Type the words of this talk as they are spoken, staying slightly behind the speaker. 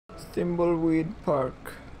Thimbleweed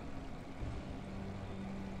Park.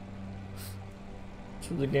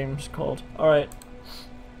 That's what the game's called. Alright.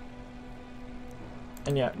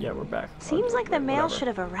 And yeah, we're back. Seems like the mail should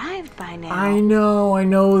have arrived by now. I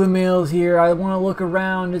know the mail's here. I want to look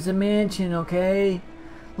around. It's a mansion, okay?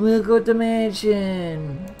 Look at the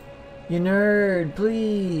mansion. You nerd,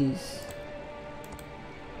 please.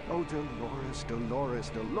 Oh, Dolores, Dolores,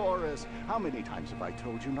 Dolores. How many times have I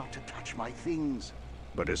told you not to touch my things?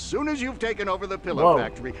 But as soon as you've taken over the pillow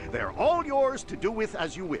factory, they're all yours to do with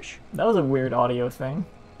as you wish. That was a weird audio thing.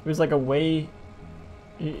 It was like a way...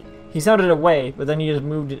 He sounded away, but then he just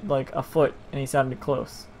moved it like a foot, and he sounded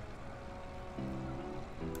close.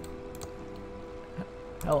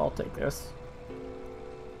 Hell, I'll take this.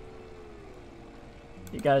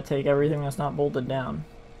 You gotta take everything that's not bolted down.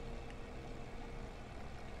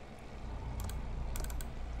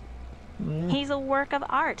 He's a work of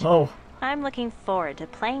art. Oh. I'm looking forward to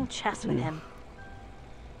playing chess with him.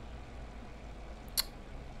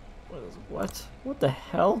 What? What the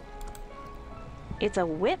hell? It's a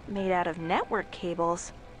whip made out of network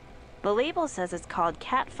cables. The label says it's called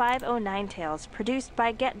Cat 509 Tails, produced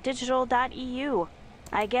by GetDigital.eu.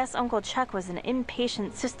 I guess Uncle Chuck was an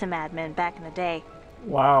impatient system admin back in the day.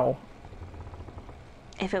 Wow.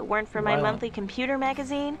 If it weren't for my monthly computer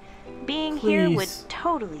magazine, being here would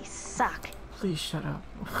totally suck. Please shut up.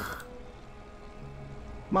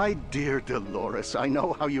 My dear Dolores, I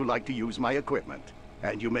know how you like to use my equipment.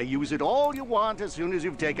 And you may use it all you want as soon as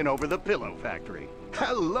you've taken over the pillow factory.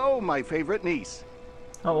 Hello, my favorite niece.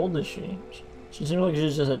 How old is she? She seems like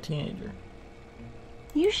she's just a teenager.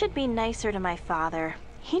 You should be nicer to my father.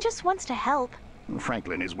 He just wants to help.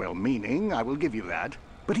 Franklin is well-meaning, I will give you that.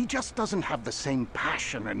 But he just doesn't have the same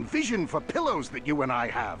passion and vision for pillows that you and I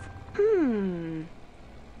have.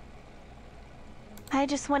 I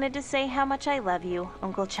just wanted to say how much I love you,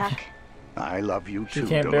 Uncle Chuck. I love you too, She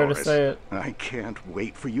can't Dolores. bear to say it. I can't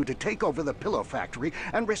wait for you to take over the pillow factory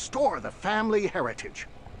and restore the family heritage.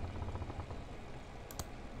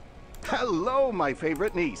 Hello, my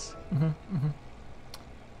favorite niece.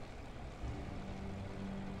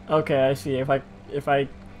 Okay, I see. If I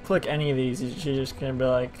click any of these, she's just gonna be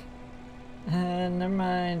like, never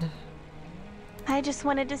mind. I just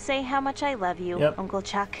wanted to say how much I love you, Uncle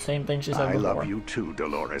Chuck. Same thing she said before. I love you too,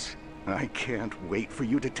 Dolores. I can't wait for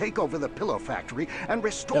you to take over the pillow factory and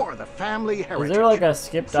restore the family heritage. Is there like a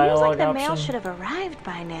skip dialogue Seems like the option? mail should have arrived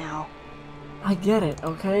by now. I get it,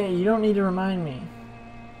 okay? You don't need to remind me.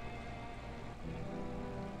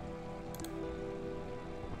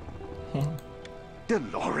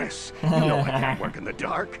 Dolores, you know I can't work in the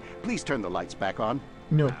dark. Please turn the lights back on.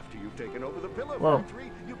 No. After you've taken over the pillow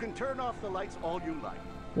factory, you can turn off the lights all you like.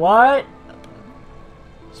 What?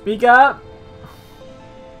 Speak up.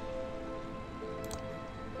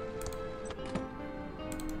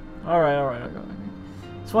 Alright.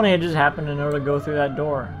 It's funny it just happened in order to go through that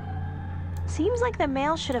door. Seems like the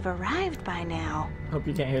mail should have arrived by now. Hope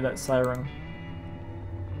you can't hear that siren.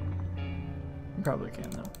 You probably can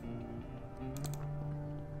though.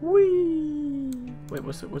 Whee! Wait,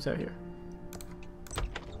 what's out here?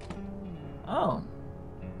 Oh.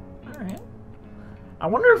 Alright. I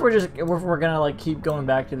wonder if we're gonna like keep going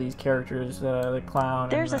back to these characters, the clown.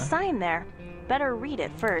 There's a sign there. Better read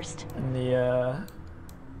it first. And the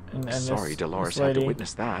and sorry, Dolores had to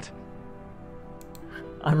witness that.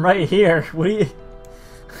 I'm right here. What do you? Do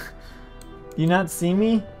you not see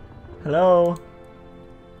me? Hello.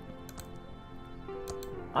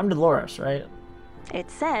 I'm Dolores, right?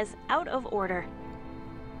 It says out of order.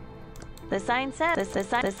 The sign says the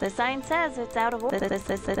sign says it's out of order. The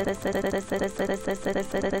sign Sorry, I says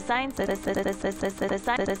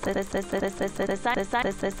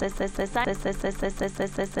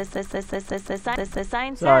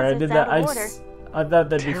did it's that. out of order. I thought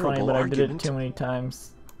that'd be funny, Terrible but I did it argument. too many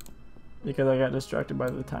times because I got distracted by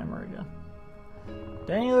the timer again.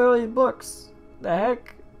 Dang, look at all these books. The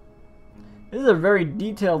heck? This is a very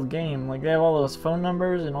detailed game. Like, they have all those phone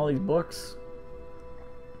numbers and all these books.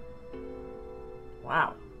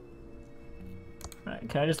 Wow. Alright,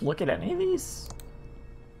 can I just look at any of these?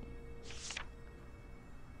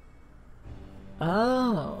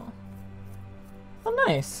 Oh. Oh,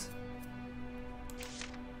 nice.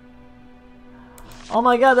 Oh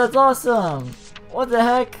my god, that's awesome! What the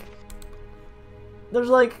heck? There's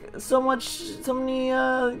like so many,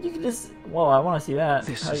 you can just... Whoa, I want to see that.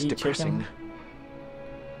 This How to is eat depressing. chicken.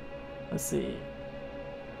 Let's see.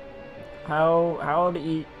 How to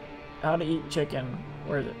eat chicken.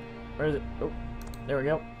 Where is it? Where is it? Oh, there we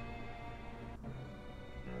go.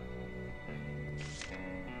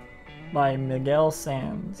 By Miguel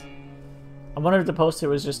Sands. I wonder if the post-it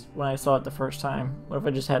was just when I saw it the first time. What if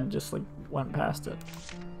I just had just like went past it?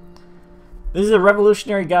 This is a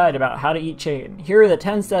revolutionary guide about how to eat chicken. Here are the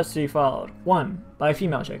 10 steps to be followed. 1. Buy a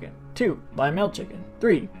female chicken. 2. Buy a male chicken.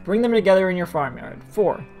 3. Bring them together in your farmyard.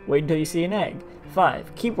 4. Wait until you see an egg.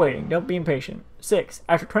 5. Keep waiting. Don't be impatient. 6.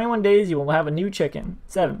 After 21 days, you will have a new chicken.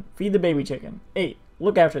 7. Feed the baby chicken. 8.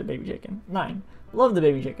 Look after the baby chicken. 9. Love the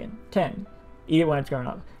baby chicken. 10. Eat it when it's grown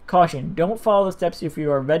up. Caution, don't follow the steps if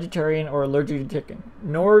you are vegetarian or allergic to chicken.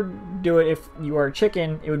 Nor do it if you are a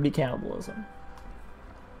chicken, it would be cannibalism.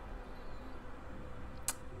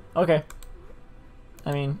 Okay.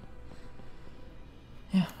 I mean...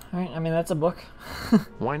 yeah, alright, I mean, that's a book.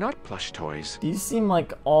 Why not plush toys? These seem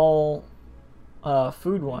like all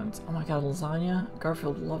food ones. Oh my god, lasagna?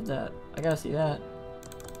 Garfield would love that. I gotta see that.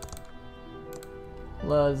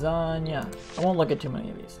 Lasagna. I won't look at too many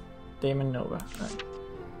of these. Damon Nova. Right.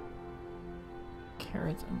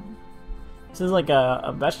 Carrots. This is like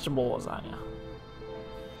a vegetable lasagna,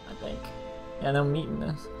 I think. Yeah, no meat in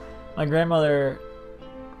this. My grandma,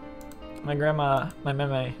 my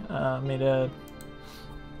meme, made a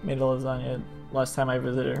lasagna last time I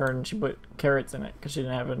visited her, and she put carrots in it because she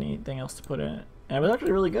didn't have anything else to put in it, and it was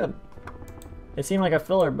actually really good. It seemed like a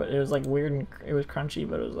filler, but it was like weird and it was crunchy,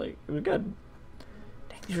 but it was good.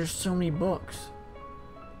 Dang, these are so many books.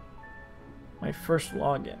 My first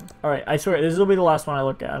login. All right, I swear this will be the last one I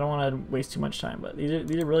look at. I don't want to waste too much time, but these are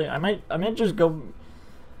really. I might just go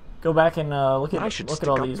back and look at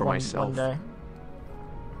all these one day.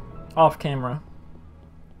 Off camera,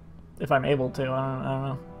 if I'm able to. I don't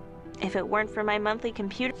know. If it weren't for my monthly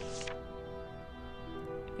computer.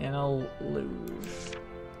 Interlude.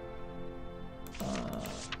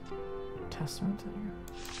 Testament.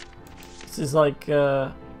 This is like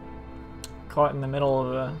caught in the middle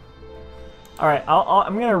of a. All right,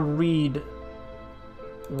 I'm gonna read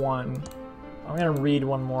one. I'm gonna read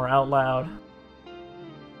one more out loud.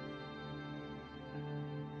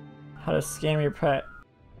 How to scam your pet.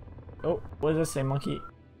 Oh, what does this say? Monkey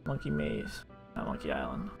Maze, not Monkey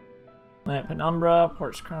Island. Planet Penumbra,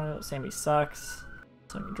 Porch Chrono, Sammy Sucks,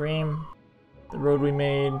 Sammy Dream, The Road We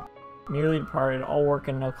Made, Merely Departed, All Work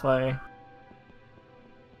and No Clay.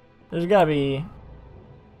 There's gotta be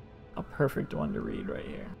a perfect one to read right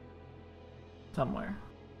here. Somewhere.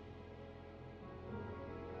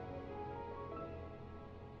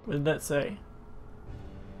 What did that say?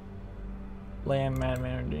 Lamb,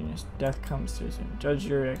 Madman, or Genius. Death comes too soon. Judge,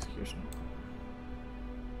 jury, execution.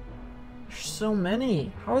 There's so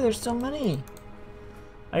many. How are there so many?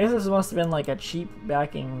 I guess this must have been like a cheap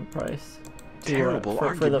backing price. Terrible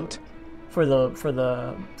argument. For the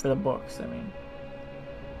books. I mean,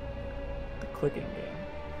 the clicking game.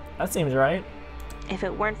 That seems right. If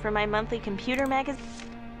it weren't for my monthly computer magazine.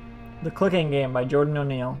 The Clicking Game by Jordan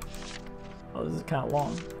O'Neill. Oh, this is kind of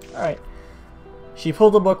long. Alright. She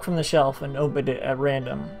pulled a book from the shelf and opened it at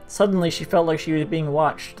random. Suddenly, she felt like she was being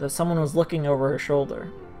watched, that someone was looking over her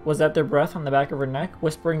shoulder. Was that their breath on the back of her neck,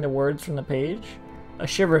 whispering the words from the page? A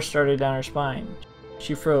shiver started down her spine.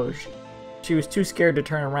 She froze. She was too scared to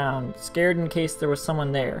turn around, scared in case there was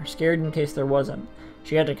someone there, scared in case there wasn't.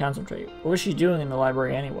 She had to concentrate. What was she doing in the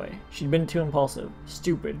library anyway? She'd been too impulsive.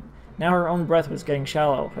 Stupid. Now her own breath was getting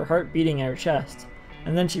shallow, her heart beating in her chest.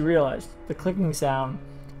 And then she realized, the clicking sound,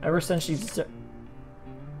 ever since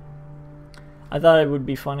I thought it would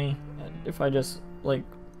be funny if I just, like,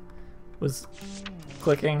 was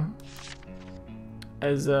clicking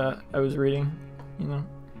as I was reading, you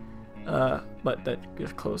know? But that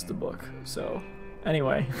just closed the book, so...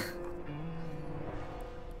 Anyway.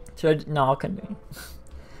 No, I'll continue.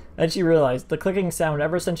 Then she realized, the clicking sound,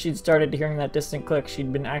 ever since she'd started hearing that distant click,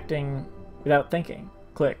 she'd been acting without thinking.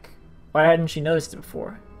 Click. Why hadn't she noticed it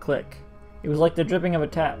before? Click. It was like the dripping of a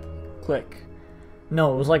tap. Click.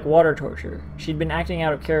 No, it was like water torture. She'd been acting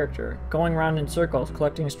out of character, going around in circles,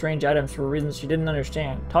 collecting strange items for reasons she didn't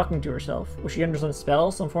understand, talking to herself. Was she under some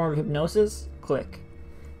spell, some form of hypnosis? Click.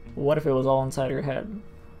 What if it was all inside her head?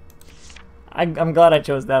 I'm glad I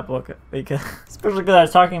chose that book, because especially because I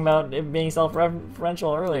was talking about it being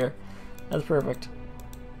self-referential earlier. That's perfect.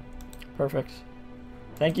 Perfect.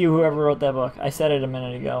 Thank you, whoever wrote that book. I said it a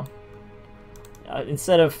minute ago.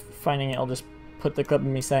 Instead of finding it, I'll just put the clip of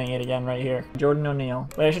me saying it again right here. Jordan O'Neill.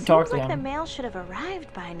 But I should talk to him. Seems like the mail should have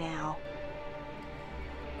arrived by now.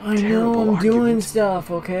 I know I'm doing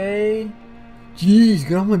stuff, okay? Jeez,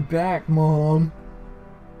 get on my back, Mom.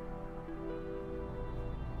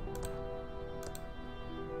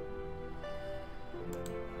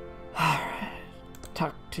 Alright.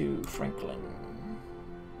 Talk to Franklin.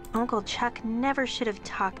 Uncle Chuck never should have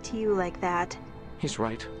talked to you like that. He's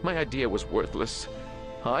right. My idea was worthless.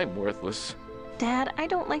 I'm worthless. Dad, I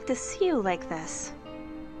don't like to see you like this.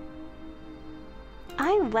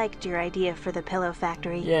 I liked your idea for the pillow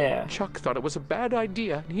factory. Yeah. Chuck thought it was a bad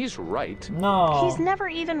idea, and he's right. No. He's never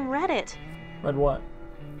even read it. Read what?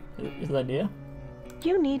 His idea?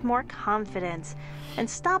 You need more confidence, and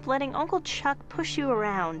stop letting Uncle Chuck push you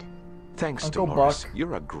around. Thanks, Uncle Dolores. Buck.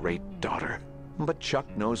 You're a great daughter. But Chuck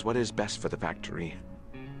knows what is best for the factory.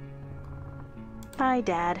 Bye,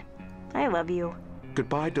 Dad. I love you.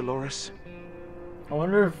 Goodbye, Dolores. I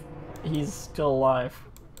wonder if he's still alive.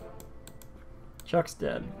 Chuck's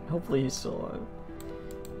dead. Hopefully he's still alive.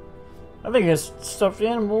 I think his stuffed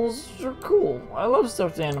animals are cool. I love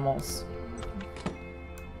stuffed animals.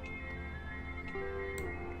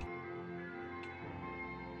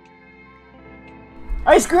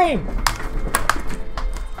 Ice cream!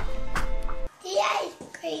 The ice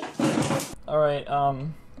cream. Alright,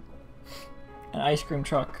 an ice cream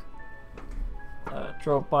truck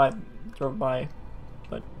drove by,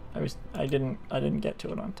 but I didn't get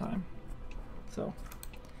to it on time. So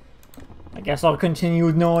I guess I'll continue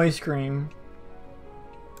with no ice cream.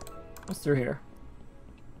 What's through here?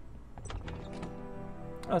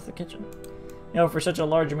 Oh, it's the kitchen. You know, for such a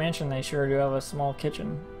large mansion, they sure do have a small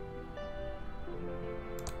kitchen.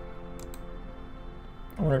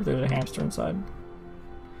 I wonder if there's a hamster inside.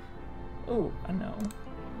 Oh, I know.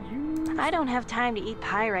 I don't have time to eat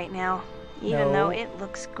pie right now, even though it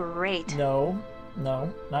looks great. No,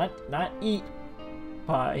 not eat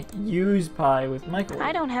pie. Use pie with microwave.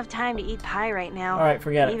 I don't have time to eat pie right now. All right,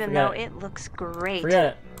 forget it. Even though it looks great. Forget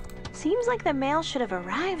it. Seems like the mail should have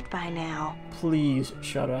arrived by now. Please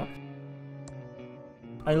shut up.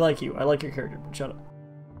 I like you. I like your character, but shut up.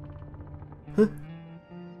 Huh?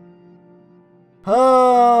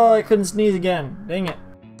 Oh, I couldn't sneeze again. Dang it.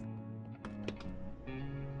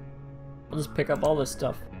 I'll just pick up all this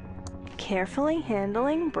stuff. Carefully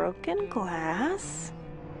handling broken glass.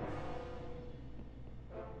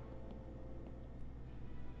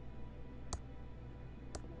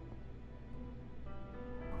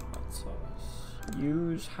 Hot sauce.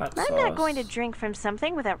 Use hot sauce. I'm not going to drink from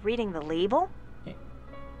something without reading the label. It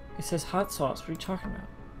says hot sauce. What are you talking about?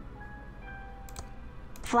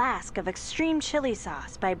 Flask of extreme chili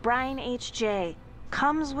sauce by Brian H.J.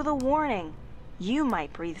 Comes with a warning. You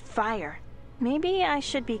might breathe fire. Maybe I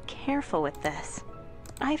should be careful with this.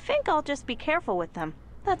 I think I'll just be careful with them.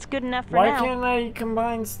 That's good enough for now. Why can't I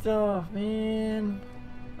combine stuff, man?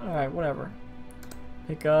 Alright, whatever.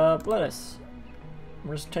 Pick up lettuce.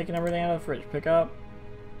 We're just taking everything out of the fridge. Pick up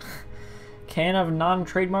can of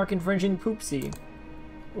non-trademark infringing poopsie.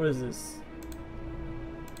 What is this?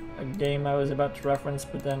 A game I was about to reference,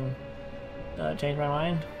 but then changed my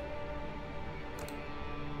mind.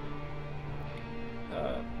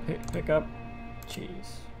 Pick up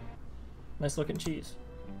cheese. Nice looking cheese.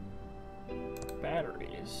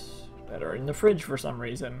 Batteries that are in the fridge for some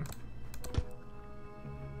reason.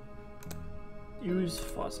 Use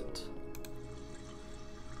faucet.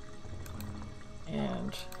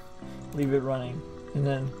 And leave it running. And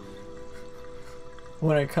then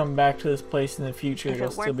when I come back to this place in the future,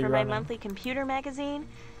 it'll still be running. If it weren't for my monthly computer magazine,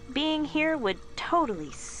 being here would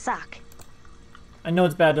totally suck. I know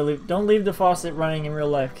it's bad to leave. Don't leave the faucet running in real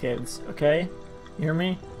life, kids. Okay? You hear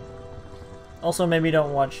me? Also, maybe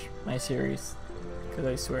don't watch my series, because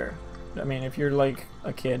I swear. I mean, if you're like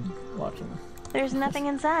a kid watching them. There's nothing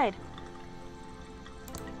inside.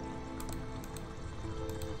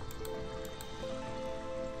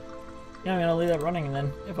 Yeah, I'm gonna leave that running, and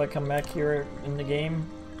then if I come back here in the game,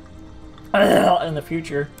 in the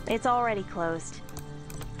future, it's already closed.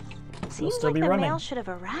 Seems still like be the running. mail should have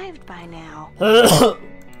arrived by now.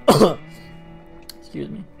 Excuse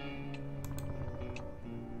me.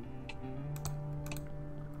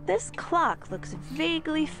 This clock looks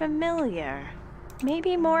vaguely familiar.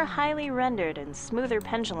 Maybe more highly rendered and smoother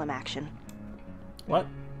pendulum action. What?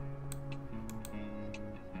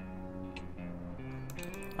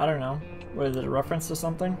 I don't know. What is it, a reference to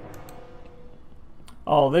something?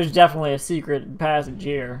 Oh, there's definitely a secret passage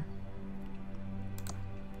here.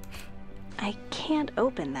 I can't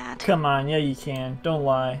open that. Come on, yeah you can. Don't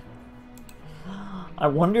lie. I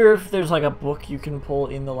wonder if there's like a book you can pull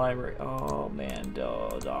in the library. Oh man,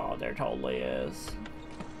 oh, there totally is.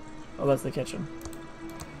 Oh, that's the kitchen.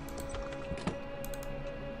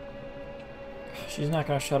 She's not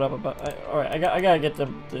gonna shut up about. All right, I gotta get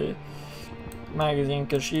the magazine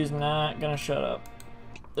because she's not gonna shut up.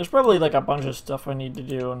 There's probably like a bunch of stuff I need to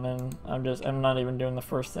do, and then I'm not even doing the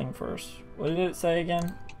first thing first. What did it say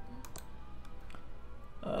again?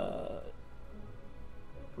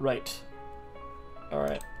 Right.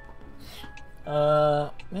 Alright. Yeah,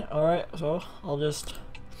 alright, so I'll just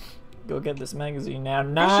go get this magazine now.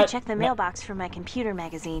 I should check the mailbox for my computer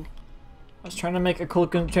magazine. I was trying to make a cool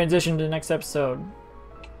transition to the next episode.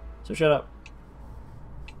 So shut up.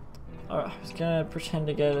 I was gonna pretend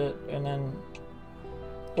to get it and then...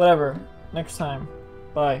 Whatever. Next time.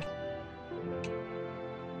 Bye.